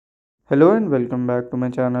Hello and welcome back to my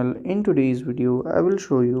channel. In today's video, I will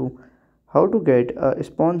show you how to get a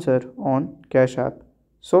sponsor on Cash App.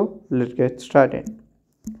 So let's get started.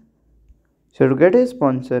 So to get a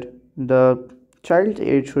sponsor, the child's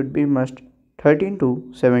age should be must 13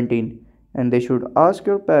 to 17 and they should ask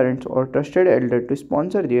your parents or trusted elder to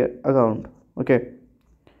sponsor their account. Okay.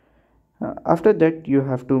 After that you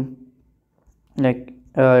have to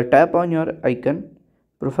tap on your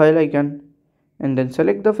profile icon, and then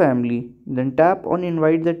select the family, then tap on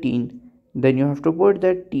invite the teen, then you have to put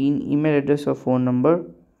that teen email address or phone number,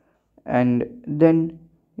 and then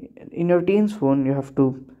in your teen's phone you have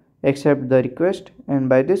to accept the request, and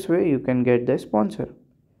by this way you can get the sponsor,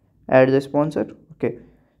 add the sponsor. Okay,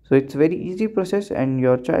 so it's very easy process and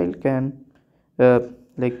your child can uh,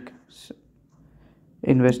 like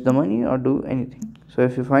invest the money or do anything. So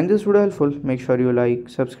if you find this video helpful, make sure you like,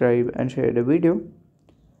 subscribe and share the video.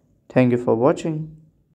 Thank you for watching.